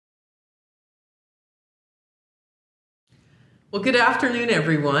Well, good afternoon,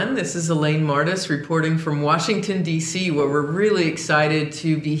 everyone. This is Elaine Martis reporting from Washington, D.C., where we're really excited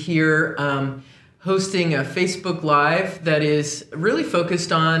to be here hosting a Facebook Live that is really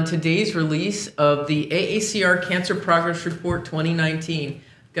focused on today's release of the AACR Cancer Progress Report 2019.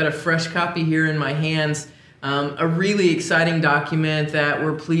 I've got a fresh copy here in my hands, a really exciting document that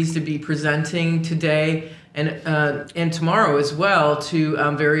we're pleased to be presenting today and tomorrow as well to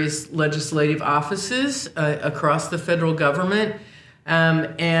various legislative offices across the federal government.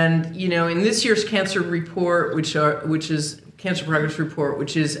 And you know, in this year's cancer report, which is Cancer Progress Report,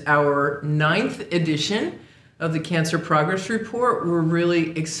 which is our 9th edition of the Cancer Progress Report, we're really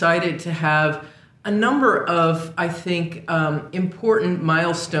excited to have a number of, I think, important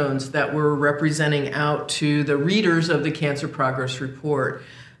milestones that we're representing out to the readers of the Cancer Progress Report.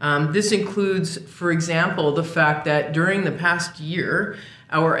 This includes, for example, the fact that during the past year,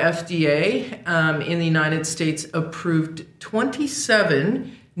 our FDA in the United States approved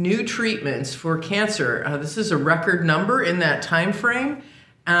 27 new treatments for cancer. This is a record number in that time frame.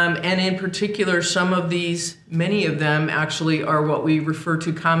 And in particular, some of these, many of them actually are what we refer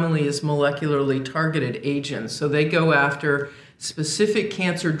to commonly as molecularly targeted agents. So they go after specific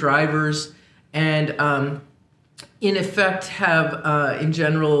cancer drivers and in effect have, in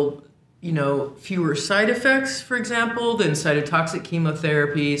general, fewer side effects, for example, than cytotoxic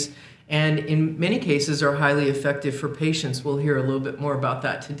chemotherapies, and in many cases are highly effective for patients. We'll hear a little bit more about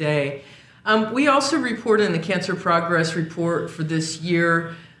that today. We also report in the Cancer Progress Report for this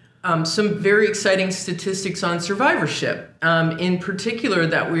year some very exciting statistics on survivorship. In particular,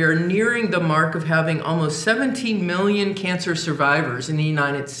 that we are nearing the mark of having almost 17 million cancer survivors in the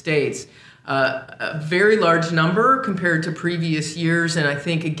United States. A very large number compared to previous years, and I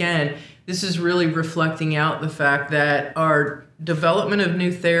think, again, this is really reflecting out the fact that our development of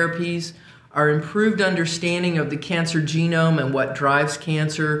new therapies, our improved understanding of the cancer genome and what drives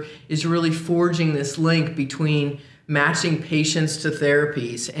cancer is really forging this link between matching patients to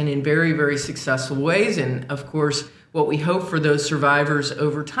therapies and in very, very successful ways. And of course, what we hope for those survivors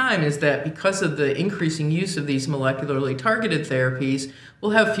over time is that because of the increasing use of these molecularly targeted therapies,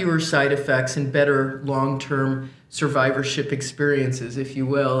 we'll have fewer side effects and better long-term survivorship experiences, if you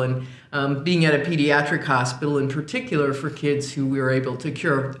will. And being at a pediatric hospital in particular for kids who we were able to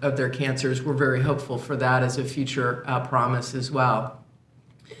cure of their cancers, we're very hopeful for that as a future promise as well.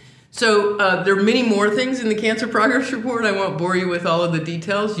 So there are many more things in the Cancer Progress Report. I won't bore you with all of the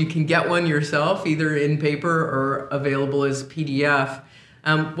details. You can get one yourself, either in paper or available as PDF.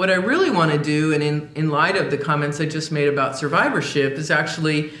 What I really want to do, and in light of the comments I just made about survivorship, is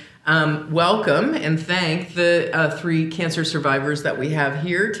actually welcome and thank the 3 cancer survivors that we have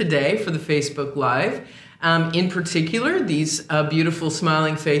here today for the Facebook Live. In particular, these beautiful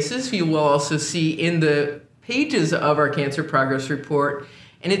smiling faces you will also see in the pages of our Cancer Progress Report.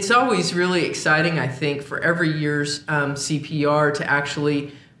 And it's always really exciting, I think, for every year's CPR to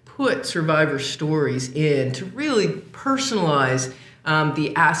actually put survivor stories in, to really personalize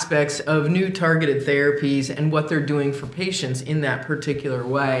the aspects of new targeted therapies and what they're doing for patients in that particular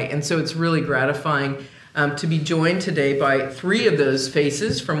way. And so it's really gratifying to be joined today by 3 of those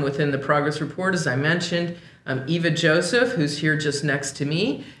faces from within the Progress Report, as I mentioned. Eva Joseph, who's here just next to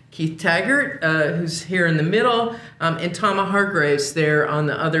me, Keith Taggart, who's here in the middle, and Tama Hargraves there on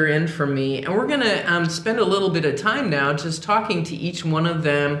the other end from me. And we're going to spend a little bit of time now just talking to each one of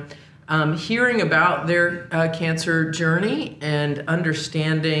them, hearing about their cancer journey and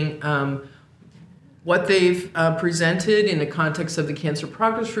understanding what they've presented in the context of the Cancer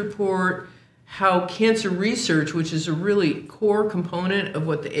Progress Report, how cancer research, which is a really core component of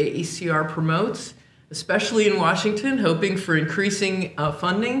what the AACR promotes, especially in Washington, hoping for increasing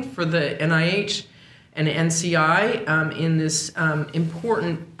funding for the NIH and NCI in this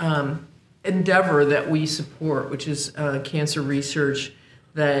important endeavor that we support, which is cancer research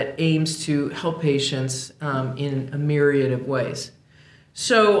that aims to help patients in a myriad of ways.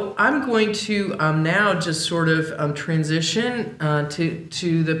 So I'm going to now just sort of transition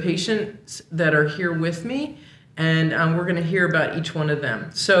to the patients that are here with me, and we're going to hear about each one of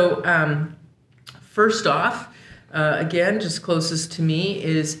them. So first off, again, just closest to me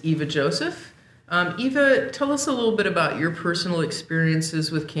is Eva Joseph. Eva, tell us a little bit about your personal experiences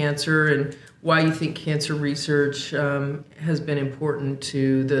with cancer and why you think cancer research has been important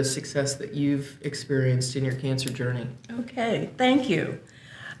to the success that you've experienced in your cancer journey. Okay, thank you.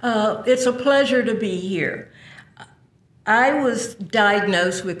 It's a pleasure to be here. I was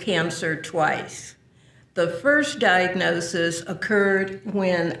diagnosed with cancer twice. The first diagnosis occurred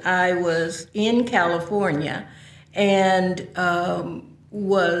when I was in California and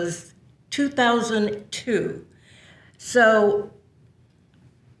was 2002. So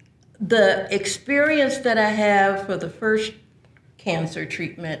the experience that I have for the first cancer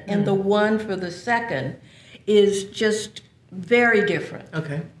treatment and the one for the second is just very different.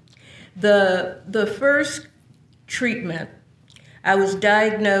 Okay. The first treatment, I was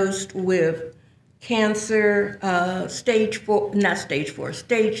diagnosed with cancer, stage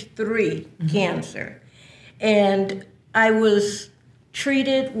 3 cancer. And I was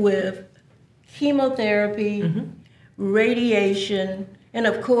treated with chemotherapy, radiation, and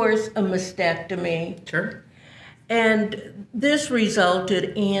of course, a mastectomy. Sure. And this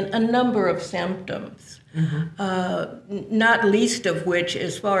resulted in a number of symptoms, not least of which,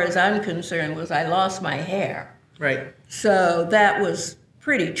 as far as I'm concerned, was I lost my hair. Right. So that was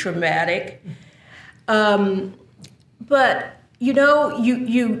pretty traumatic. But, you know,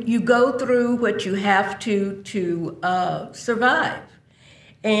 you go through what you have to survive.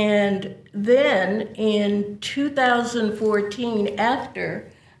 And then in 2014, after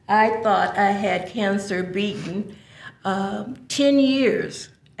I thought I had cancer beaten, 10 years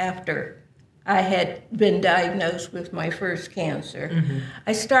after I had been diagnosed with my first cancer,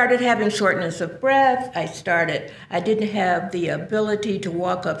 I started having shortness of breath. I didn't have the ability to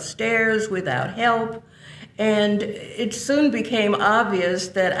walk upstairs without help. And it soon became obvious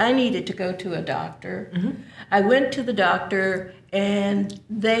that I needed to go to a doctor. I went to the doctor, and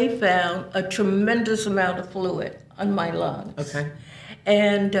they found a tremendous amount of fluid on my lungs. Okay.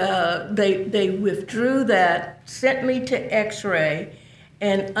 And they withdrew that, sent me to X-ray,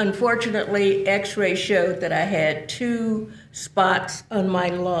 and unfortunately, X-ray showed that I had 2 spots on my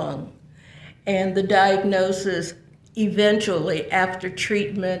lung. And the diagnosis eventually, after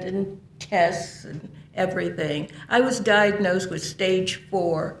treatment and tests and everything, I was diagnosed with stage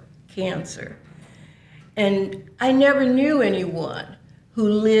 4 cancer. And I never knew anyone who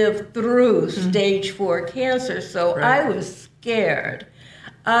lived through stage 4 cancer, so I was scared.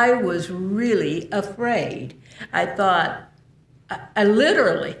 I was really afraid. I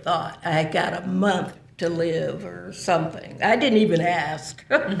literally thought I got a month to live or something. I didn't even ask.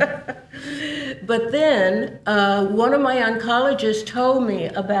 But then one of my oncologists told me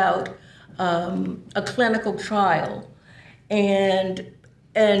about a clinical trial and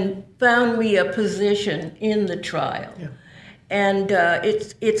found me a position in the trial. Yeah. And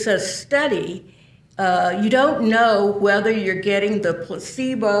it's a study. You don't know whether you're getting the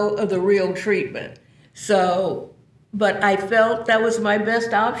placebo or the real treatment. But I felt that was my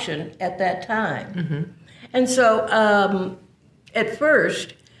best option at that time. And so at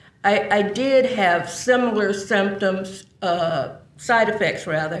first, I did have similar symptoms, side effects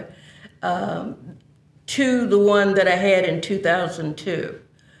rather, to the one that I had in 2002.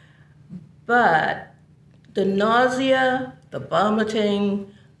 But the nausea, the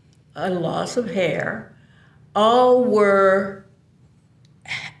vomiting, a loss of hair, all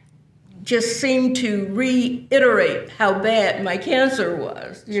just seemed to reiterate how bad my cancer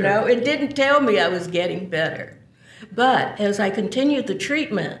was. You know, it didn't tell me I was getting better. But as I continued the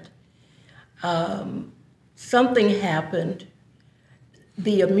treatment, something happened.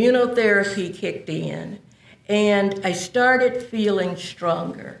 The immunotherapy kicked in, and I started feeling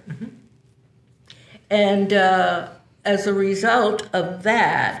stronger. And as a result of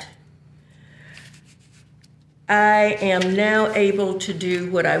that, I am now able to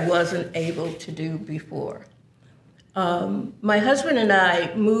do what I wasn't able to do before. My husband and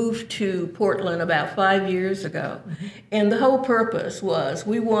I moved to Portland about 5 years ago, and the whole purpose was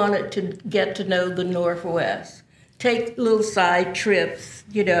we wanted to get to know the Northwest, take little side trips,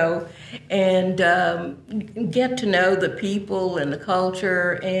 you know, and get to know the people and the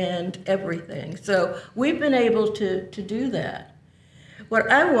culture and everything. So we've been able to do that. What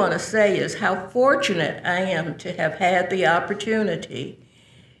I want to say is how fortunate I am to have had the opportunity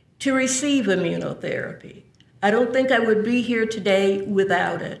to receive immunotherapy. I don't think I would be here today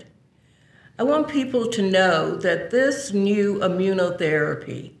without it. I want people to know that this new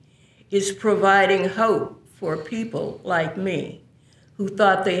immunotherapy is providing hope for people like me who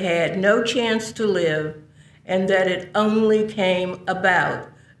thought they had no chance to live and that it only came about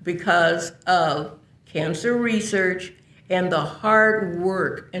because of cancer research and the hard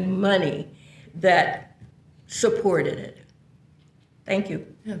work and money that supported it. Thank you.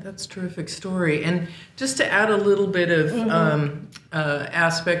 Yeah, that's a terrific story. And just to add a little bit of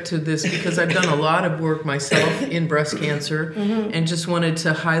aspect to this, because I've done a lot of work myself in breast cancer, and just wanted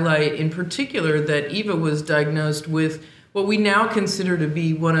to highlight in particular that Eva was diagnosed with what we now consider to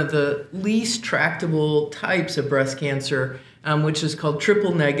be one of the least tractable types of breast cancer, which is called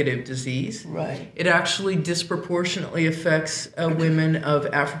triple negative disease. Right. It actually disproportionately affects women of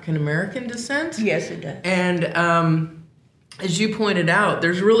African American descent. Yes, it does. And as you pointed out,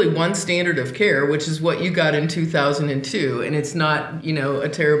 there's really one standard of care, which is what you got in 2002, and it's not, a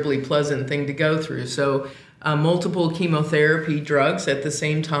terribly pleasant thing to go through. So multiple chemotherapy drugs at the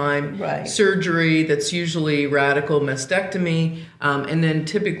same time, right. Surgery that's usually radical mastectomy, and then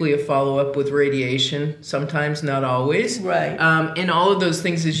typically a follow-up with radiation, sometimes, not always. Right. And all of those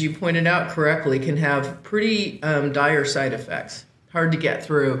things, as you pointed out correctly, can have pretty dire side effects, hard to get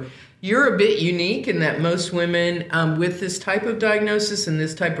through. You're a bit unique in that most women with this type of diagnosis and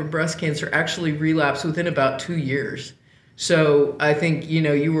this type of breast cancer actually relapse within about 2 years. So I think,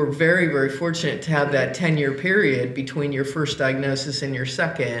 you were very, very fortunate to have that 10-year period between your first diagnosis and your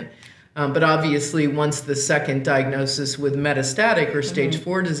second. But obviously, once the second diagnosis with metastatic or stage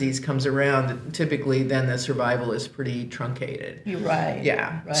 4 disease comes around, typically then the survival is pretty truncated. You're right.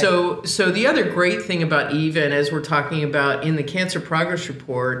 Yeah. Right. So the other great thing about EVA, and as we're talking about in the Cancer Progress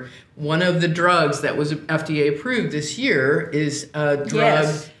Report, one of the drugs that was FDA approved this year is a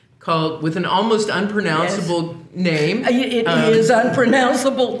drug called, with an almost unpronounceable name. It is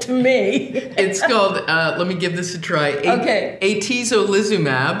unpronounceable to me. It's called, let me give this a try. Okay.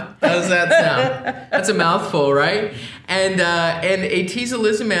 Atezolizumab. How's that sound? That's a mouthful, right? And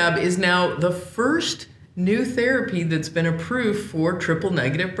atezolizumab is now the first new therapy that's been approved for triple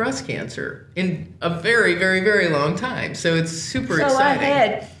negative breast cancer in a very, very, very long time. So it's super exciting. So I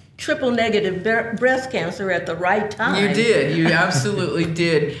had triple negative breast cancer at the right time. You did. You absolutely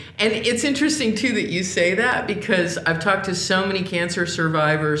did. And it's interesting, too, that you say that, because I've talked to so many cancer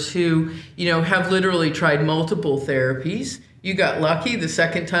survivors who, have literally tried multiple therapies. You got lucky the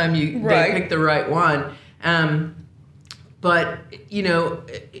second time they picked the right one. But,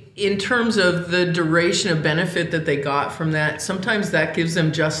 in terms of the duration of benefit that they got from that, sometimes that gives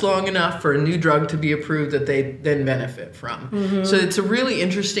them just long enough for a new drug to be approved that they then benefit from. Mm-hmm. So it's a really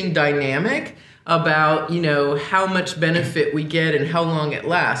interesting dynamic about, how much benefit we get and how long it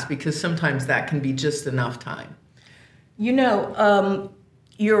lasts, because sometimes that can be just enough time.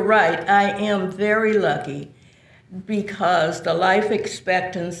 You're right. I am very lucky, because the life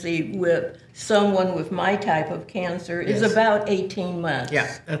expectancy with someone with my type of cancer is about 18 months. Yeah,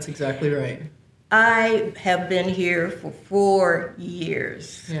 that's exactly right. I have been here for 4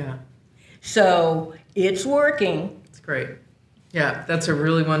 years. Yeah. So it's working. It's great. Yeah, that's a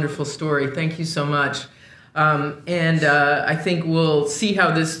really wonderful story. Thank you so much. I think we'll see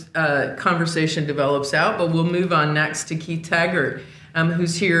how this conversation develops out, but we'll move on next to Keith Taggart,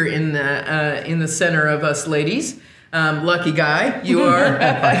 who's here in the center of us ladies. Lucky guy, you are.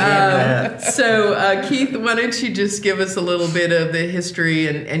 Keith, why don't you just give us a little bit of the history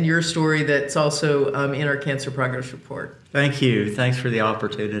and your story that's also in our Cancer Progress Report. Thank you. Thanks for the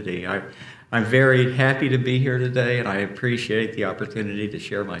opportunity. I'm very happy to be here today, and I appreciate the opportunity to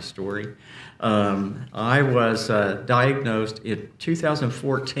share my story. I was diagnosed in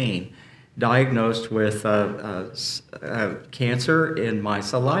 2014, diagnosed with cancer in my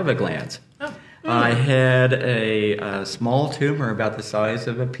saliva glands. Oh. I had a small tumor about the size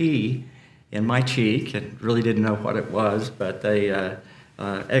of a pea in my cheek, and really didn't know what it was, but they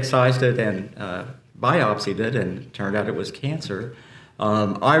excised it and biopsied it, and it turned out it was cancer.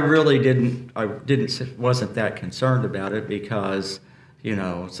 I wasn't that concerned about it, because,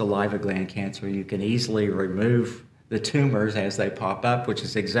 saliva gland cancer, you can easily remove the tumors as they pop up, which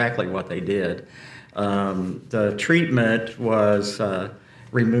is exactly what they did. The treatment was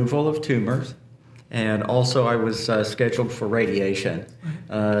removal of tumors, and also I was scheduled for radiation.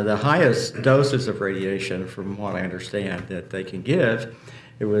 The highest doses of radiation, from what I understand, that they can give,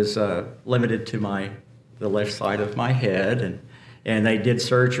 it was limited to the left side of my head, and they did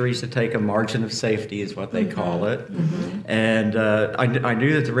surgeries to take a margin of safety, is what they call it. Mm-hmm. And I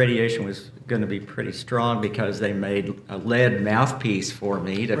knew that the radiation was going to be pretty strong, because they made a lead mouthpiece for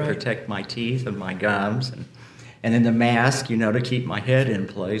me to protect my teeth and my gums, and then the mask, to keep my head in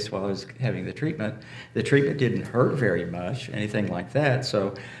place while I was having the treatment. The treatment didn't hurt very much, anything like that.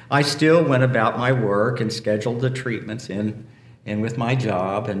 So I still went about my work and scheduled the treatments in with my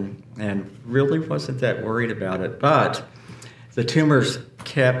job, and really wasn't that worried about it. But the tumors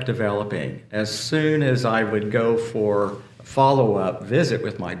kept developing. As soon as I would go for a follow-up visit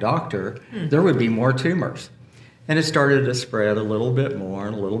with my doctor, there would be more tumors. And it started to spread a little bit more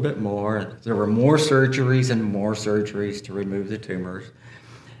and a little bit more. There were more surgeries and more surgeries to remove the tumors.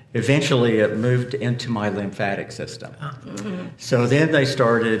 Eventually, it moved into my lymphatic system. So then they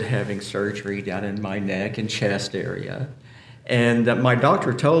started having surgery down in my neck and chest area. And my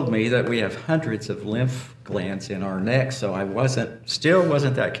doctor told me that we have hundreds of lymph glands in our neck, so I still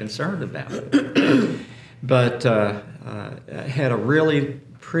wasn't that concerned about it. But I had a really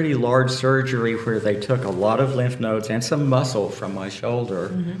pretty large surgery where they took a lot of lymph nodes and some muscle from my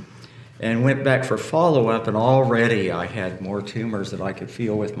shoulder, and went back for follow-up, and already I had more tumors that I could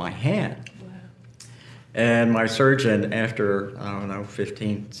feel with my hand. And my surgeon, after, I don't know,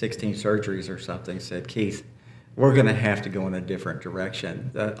 15, 16 surgeries or something, said, Keith, we're going to have to go in a different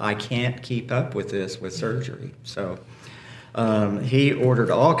direction. I can't keep up with this with surgery. So he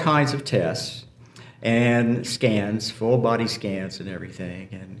ordered all kinds of tests and scans, full body scans and everything,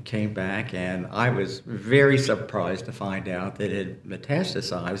 and came back, and I was very surprised to find out that it had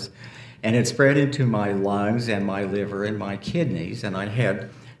metastasized, and it spread into my lungs and my liver and my kidneys, and I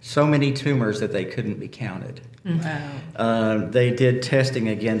had so many tumors that they couldn't be counted. Wow. They did testing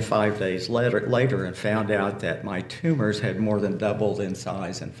again 5 days later and found out that my tumors had more than doubled in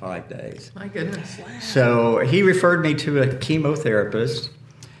size in 5 days. My goodness. Wow. So he referred me to a chemotherapist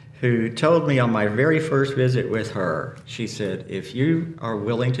who told me on my very first visit with her, she said, if you are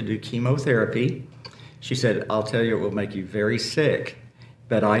willing to do chemotherapy, she said, I'll tell you it will make you very sick,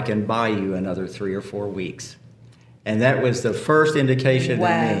 but I can buy you another 3 or 4 weeks. And that was the first indication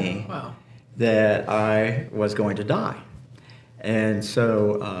to me that I was going to die. And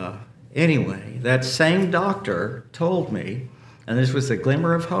so anyway, that same doctor told me, and this was a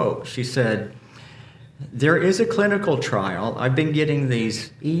glimmer of hope, she said, there is a clinical trial. I've been getting these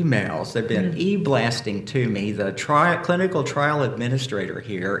emails. They've been e-blasting to me. The clinical trial administrator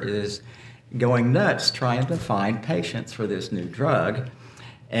here is going nuts trying to find patients for this new drug.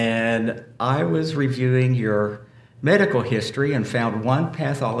 And I was reviewing your medical history and found one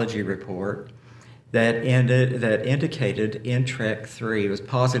pathology report that indicated NTRK3. It was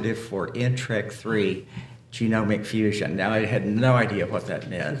positive for NTRK3 genomic fusion. Now, I had no idea what that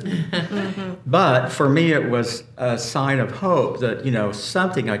meant. But for me, it was a sign of hope that,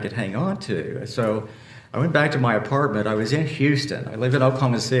 something I could hang on to. So I went back to my apartment. I was in Houston. I live in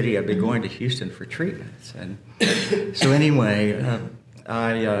Oklahoma City. I've been going to Houston for treatments. And so anyway,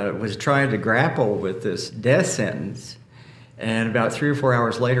 I was trying to grapple with this death sentence, and about 3 or 4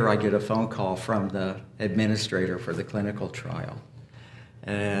 hours later, I get a phone call from the administrator for the clinical trial.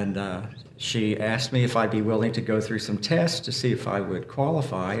 And she asked me if I'd be willing to go through some tests to see if I would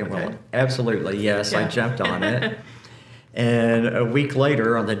qualify. And well, absolutely, yes, I jumped on it. And a week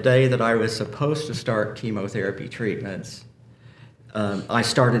later, on the day that I was supposed to start chemotherapy treatments, I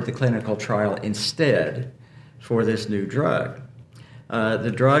started the clinical trial instead for this new drug.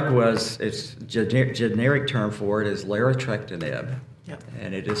 The drug its generic term for it is larotrectinib,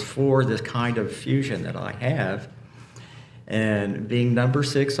 and it is for this kind of fusion that I have. And being number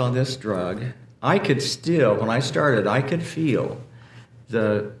 6 on this drug, I could still, when I started, I could feel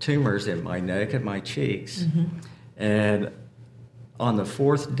the tumors in my neck and my cheeks. And on the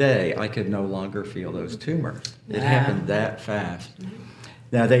 4th day, I could no longer feel those tumors. It happened that fast.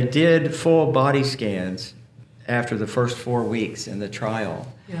 Now, they did full body scans after the first 4 weeks in the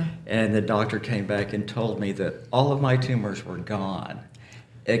trial. And the doctor came back and told me that all of my tumors were gone,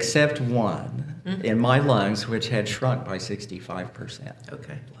 except one in my lungs, which had shrunk by 65%.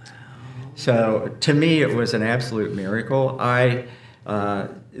 Okay. So to me, it was an absolute miracle.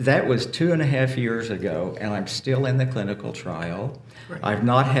 That was 2.5 years ago, and I'm still in the clinical trial. I've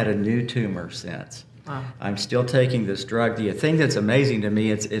not had a new tumor since. I'm still taking this drug. The thing that's amazing to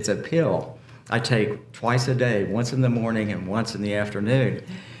me, it's a pill I take twice a day, once in the morning and once in the afternoon.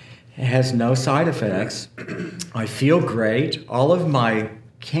 It has no side effects. I feel great. All of my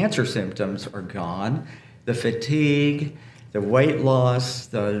cancer symptoms are gone. The fatigue, the weight loss,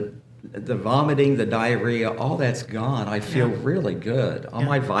 the vomiting, the diarrhea, all that's gone. I feel really good. All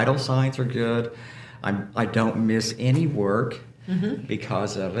my vital signs are good. I don't miss any work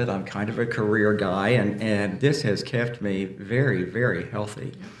because of it. I'm kind of a career guy, and this has kept me very, very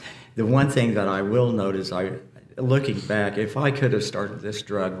healthy. The one thing that I will note is looking back, if I could have started this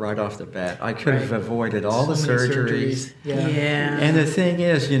drug right off the bat, I could have avoided all the surgeries. And the thing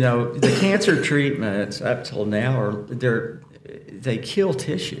is, the cancer treatments up till now they kill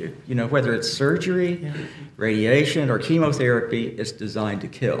tissue. Whether it's surgery, radiation, or chemotherapy, it's designed to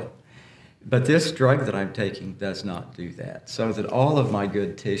kill. But this drug that I'm taking does not do that, so that all of my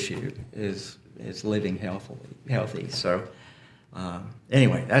good tissue is living healthy. So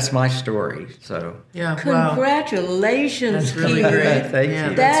Anyway, that's my story. So Yeah, wow. Congratulations, That's really Keith. great. Thank Yeah,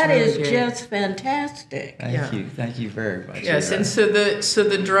 you. That that's is really great. just fantastic. Thank you very much. Yes, and so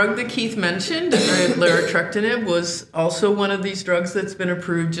the drug that Keith mentioned, larotrectinib, was also one of these drugs that's been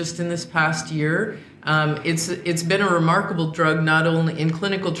approved just in this past year. It's been a remarkable drug, not only in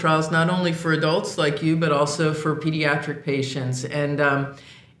clinical trials, not only for adults like you, but also for pediatric patients. And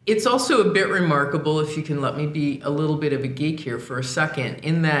it's also a bit remarkable, if you can let me be a little bit of a geek here for a second,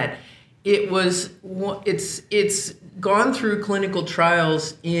 in that it's gone through clinical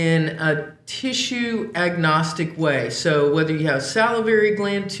trials in a tissue agnostic way. So whether you have salivary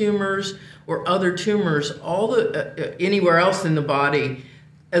gland tumors or other tumors, anywhere else in the body,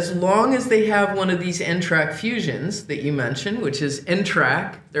 as long as they have one of these NTRK fusions that you mentioned, which is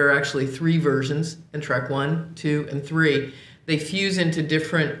NTRK, there are actually 3 versions, NTRK 1, 2, and 3. They fuse into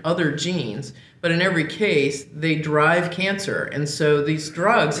different other genes, but in every case, they drive cancer. And so these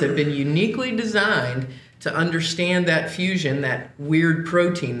drugs have been uniquely designed to understand that fusion, that weird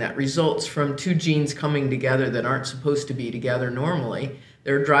protein that results from 2 genes coming together that aren't supposed to be together normally.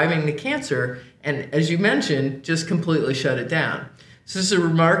 They're driving the cancer, and as you mentioned, just completely shut it down. So this is a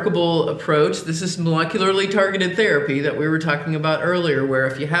remarkable approach. This is molecularly targeted therapy that we were talking about earlier, where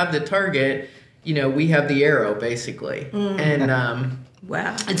if you have the target, we have the arrow, basically. And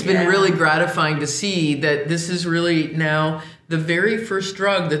Wow. it's been really gratifying to see that this is really now the very first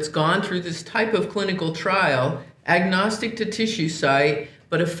drug that's gone through this type of clinical trial, agnostic to tissue site,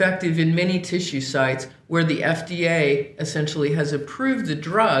 but effective in many tissue sites, where the FDA essentially has approved the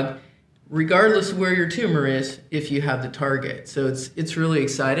drug regardless of where your tumor is, if you have the target. So it's really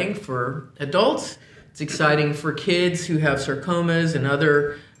exciting for adults. It's exciting for kids who have sarcomas and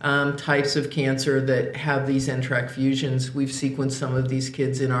other types of cancer that have these NTRK fusions. We've sequenced some of these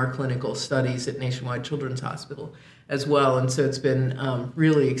kids in our clinical studies at Nationwide Children's Hospital as well. And so it's been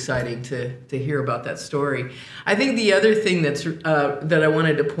really exciting to hear about that story. I think the other thing that I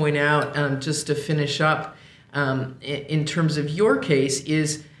wanted to point out, just to finish up in terms of your case,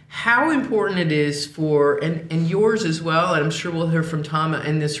 is how important it is for, and yours as well, and I'm sure we'll hear from Tom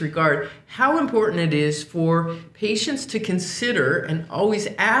in this regard, how important it is for patients to consider and always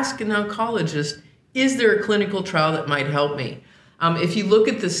ask an oncologist, is there a clinical trial that might help me? If you look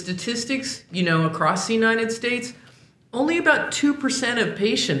at the statistics, across the United States, only about 2% of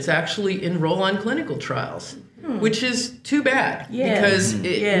patients actually enroll on clinical trials, which is too bad. Yes. Because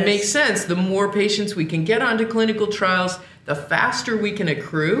it makes sense. The more patients we can get onto clinical trials, the faster we can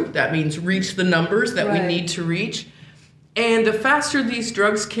accrue. That means reach the numbers that we need to reach. And the faster these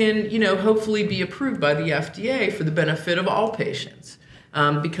drugs can, hopefully be approved by the FDA for the benefit of all patients.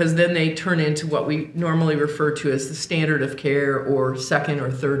 Because then they turn into what we normally refer to as the standard of care or second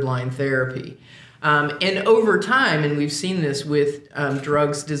or third line therapy. And over time, and we've seen this with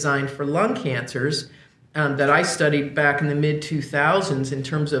drugs designed for lung cancers that I studied back in the mid-2000s in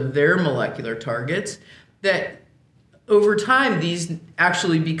terms of their molecular targets, that over time, these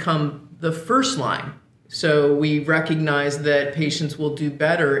actually become the first line. So we recognize that patients will do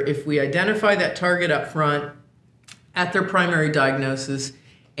better if we identify that target up front at their primary diagnosis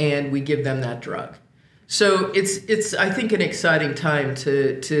and we give them that drug. So it's I think, an exciting time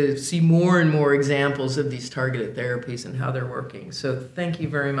to see more and more examples of these targeted therapies and how they're working. So thank you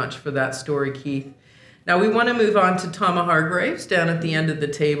very much for that story, Keith. Now we want to move on to Tama Hargraves down at the end of the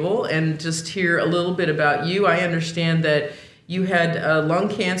table and just hear a little bit about you. I understand that you had lung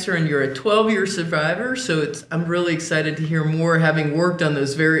cancer and you're a 12-year survivor, so I'm really excited to hear more, having worked on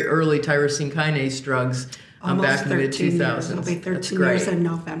those very early tyrosine kinase drugs back in the mid-2000s. It'll be 13 years in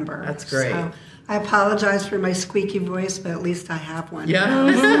November. That's great. So I apologize for my squeaky voice, but at least I have one. Yeah.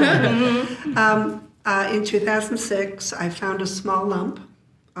 In 2006, I found a small lump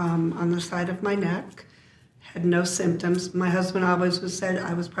on the side of my neck. Had no symptoms. My husband always said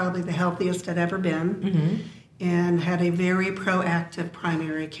I was probably the healthiest I'd ever been, and had a very proactive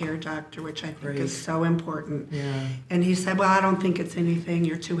primary care doctor, which I think is so important. Yeah. And he said, well, I don't think it's anything.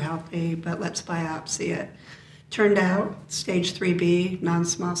 You're too healthy, but let's biopsy it. Turned out, stage 3B,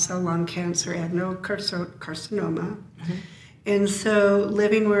 non-small cell lung cancer, adenocarcinoma. And so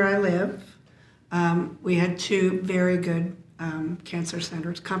living where I live, we had 2 very good cancer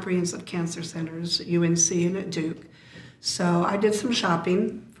centers, comprehensive cancer centers, UNC and at Duke. So I did some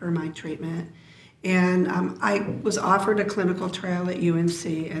shopping for my treatment, and I was offered a clinical trial at UNC,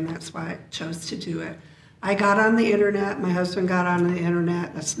 and that's why I chose to do it. I got on the internet, my husband got on the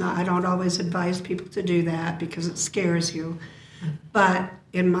internet. I don't always advise people to do that because it scares you. But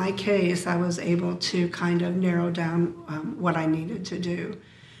in my case, I was able to kind of narrow down what I needed to do.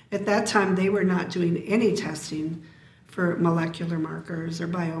 At that time, they were not doing any testing for molecular markers or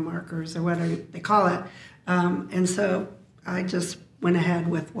biomarkers or whatever they call it. And so I just went ahead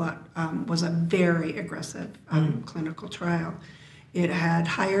with what was a very aggressive clinical trial. It had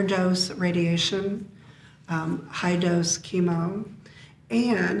higher dose radiation, high dose chemo,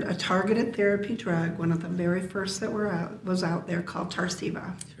 and a targeted therapy drug, one of the very first that was out there, called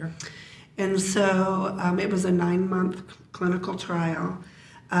Tarceva. Sure. And so it was a 9-month clinical trial.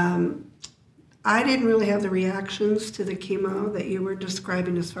 I didn't really have the reactions to the chemo that you were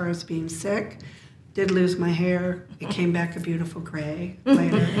describing as far as being sick. Did lose my hair. It came back a beautiful gray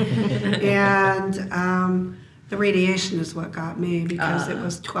later. And the radiation is what got me, because it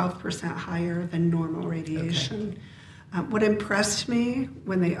was 12% higher than normal radiation. Okay. What impressed me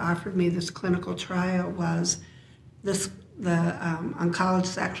when they offered me this clinical trial was the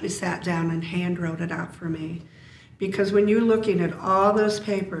oncologist actually sat down and hand wrote it out for me. Because when you're looking at all those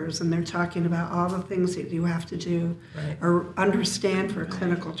papers and they're talking about all the things that you have to do or understand for a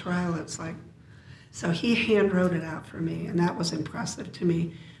clinical trial, it's like, so he hand wrote it out for me, and that was impressive to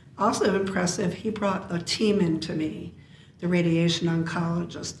me. Also impressive, he brought the team into me, the radiation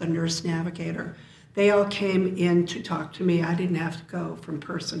oncologist, the nurse navigator. They all came in to talk to me. I didn't have to go from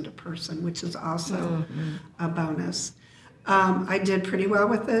person to person, which is also a bonus. I did pretty well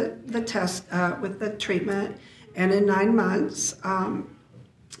with the test, with the treatment. And in 9 months,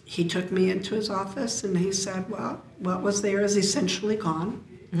 he took me into his office and he said, well, what was there is essentially gone.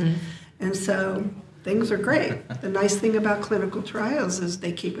 Mm-hmm. And so things are great. The nice thing about clinical trials is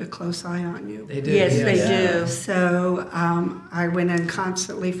they keep a close eye on you. They do. Yes, they do. So I went in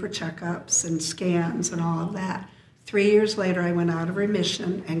constantly for checkups and scans and all of that. 3 years later, I went out of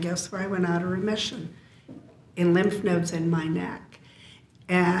remission, and guess where I went out of remission? In lymph nodes in my neck.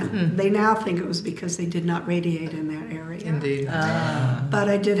 And they now think it was because they did not radiate in that area. Indeed. But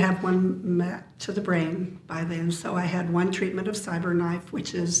I did have one met to the brain by then, so I had one treatment of CyberKnife,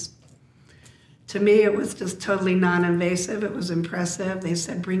 which is, to me, it was just totally non-invasive. It was impressive. They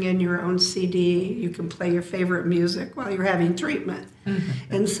said, bring in your own CD. You can play your favorite music while you're having treatment.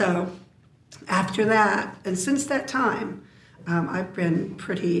 And so after that, and since that time, I've been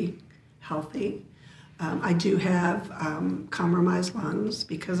pretty healthy. I do have compromised lungs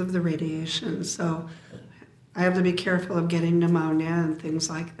because of the radiation, so I have to be careful of getting pneumonia and things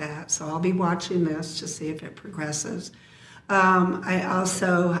like that. So I'll be watching this to see if it progresses. I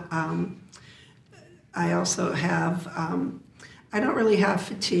also have, I don't really have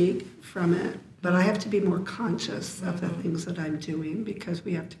fatigue from it, but I have to be more conscious of the things that I'm doing because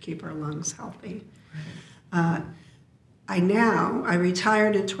we have to keep our lungs healthy. I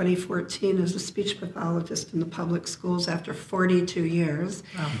retired in 2014 as a speech pathologist in the public schools after 42 years.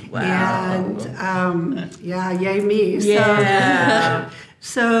 Oh, wow. And yay me. Yeah.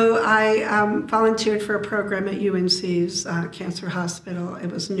 So I volunteered for a program at UNC's Cancer Hospital.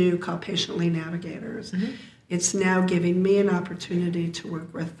 It was new, called Patiently Navigators. Mm-hmm. It's now giving me an opportunity to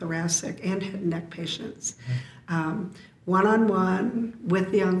work with thoracic and head and neck patients, one-on-one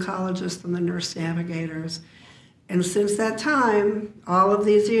with the oncologist and the nurse navigators. And since that time, all of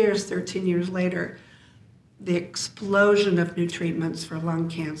these years, 13 years later, the explosion of new treatments for lung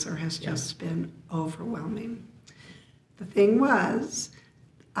cancer has just been overwhelming. The thing was,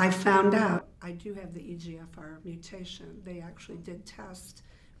 I found out I do have the EGFR mutation. They actually did test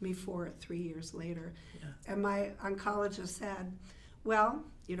me for it 3 years later. Yeah. And my oncologist said, well,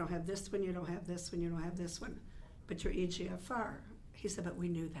 you don't have this one, you don't have this one, you don't have this one, but you're EGFR. He said, but we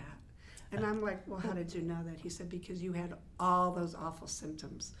knew that. And I'm like, well, how did you know that? He said, because you had all those awful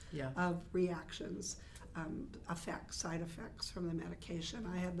symptoms of reactions, side effects from the medication.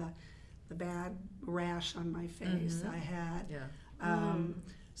 I had the bad rash on my face. I had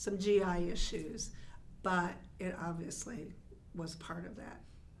some GI issues, but it obviously was part of that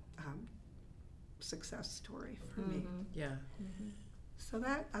success story for me. Yeah. So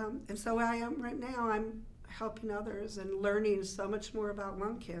that, and so I am right now, I'm helping others and learning so much more about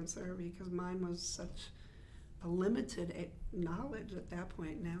lung cancer because mine was such a limited knowledge at that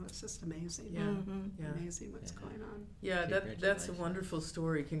point. Now it's just amazing. Amazing what's going on. Yeah, that's a wonderful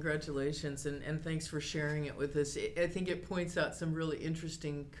story. Congratulations, and thanks for sharing it with us. I think it points out some really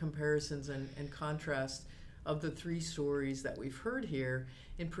interesting comparisons and contrasts of the three stories that we've heard here.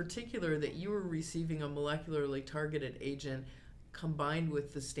 In particular, that you were receiving a molecularly targeted agent combined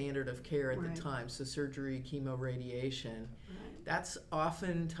with the standard of care at the time, so surgery, chemo, radiation. That's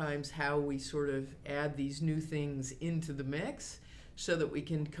oftentimes how we sort of add these new things into the mix so that we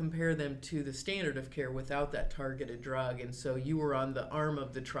can compare them to the standard of care without that targeted drug. And so you were on the arm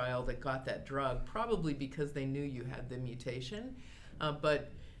of the trial that got that drug, probably because they knew you had the mutation.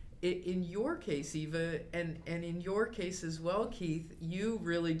 But in your case, Eva, and in your case as well, Keith, you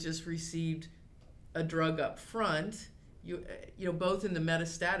really just received a drug up front. You know, both in the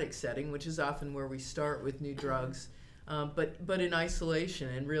metastatic setting, which is often where we start with new drugs, but in isolation,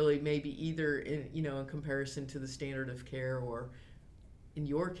 and really maybe either in comparison to the standard of care, or in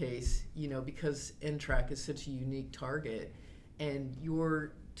your case, because NTRK is such a unique target, and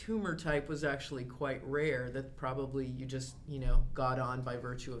your tumor type was actually quite rare, that probably you just got on by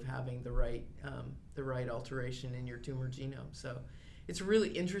virtue of having the right alteration in your tumor genome. So it's really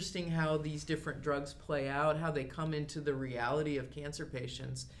interesting how these different drugs play out, how they come into the reality of cancer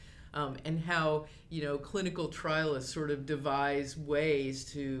patients, and how clinical trialists sort of devise ways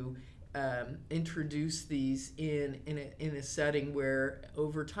to introduce these in a setting where,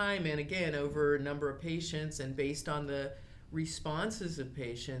 over time, and again over a number of patients, and based on the responses of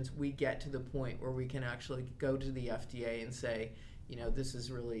patients, we get to the point where we can actually go to the FDA and say, this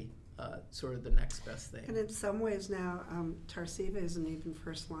is really sort of the next best thing. And in some ways now, Tarceva isn't even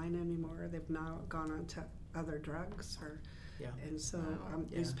first line anymore. They've now gone on to other drugs, and so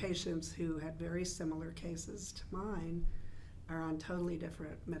these patients who had very similar cases to mine are on totally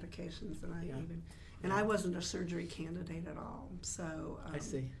different medications than I even. And I wasn't a surgery candidate at all, so I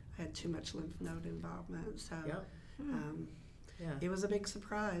see. I had too much lymph node involvement. So. Yeah. It was a big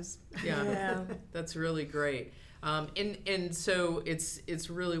surprise. Yeah, that's really great. And so it's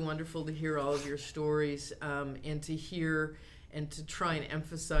really wonderful to hear all of your stories, and to hear and to try and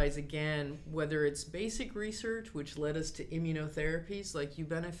emphasize again, whether it's basic research, which led us to immunotherapies like you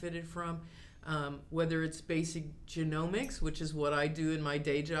benefited from, whether it's basic genomics, which is what I do in my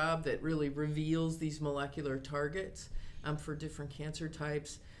day job, that really reveals these molecular targets for different cancer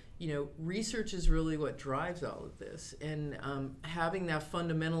types. Research is really what drives all of this, and having that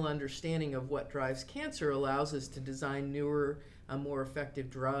fundamental understanding of what drives cancer allows us to design newer, more effective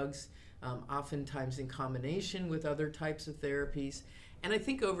drugs, oftentimes in combination with other types of therapies. And I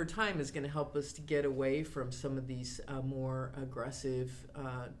think over time is going to help us to get away from some of these more aggressive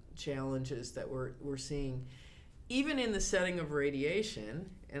challenges that we're seeing. Even in the setting of radiation,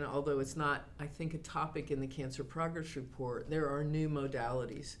 and although it's not, I think, a topic in the Cancer Progress Report, there are new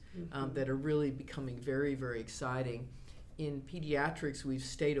modalities that are really becoming very, very exciting. In pediatrics, we've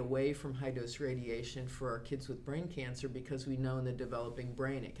stayed away from high-dose radiation for our kids with brain cancer because we know in the developing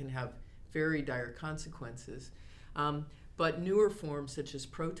brain it can have very dire consequences. But newer forms such as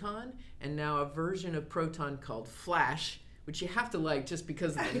proton, and now a version of proton called flash, which you have to like just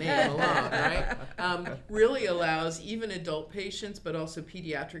because of the name alone, right? Really allows even adult patients, but also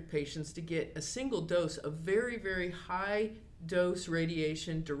pediatric patients, to get a single dose of very, very high dose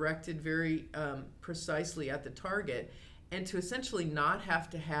radiation directed very precisely at the target, and to essentially not have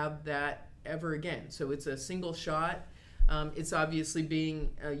to have that ever again. So it's a single shot. It's obviously being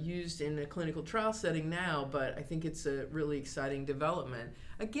used in a clinical trial setting now, but I think it's a really exciting development.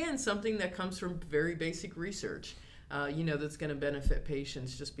 Again, something that comes from very basic research. That's going to benefit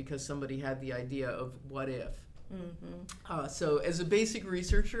patients just because somebody had the idea of what if. Mm-hmm. So as a basic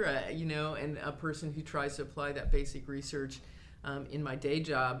researcher, and a person who tries to apply that basic research in my day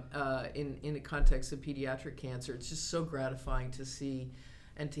job in the context of pediatric cancer, it's just so gratifying to see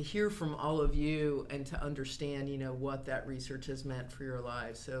and to hear from all of you and to understand, what that research has meant for your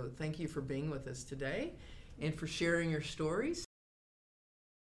lives. So thank you for being with us today and for sharing your stories.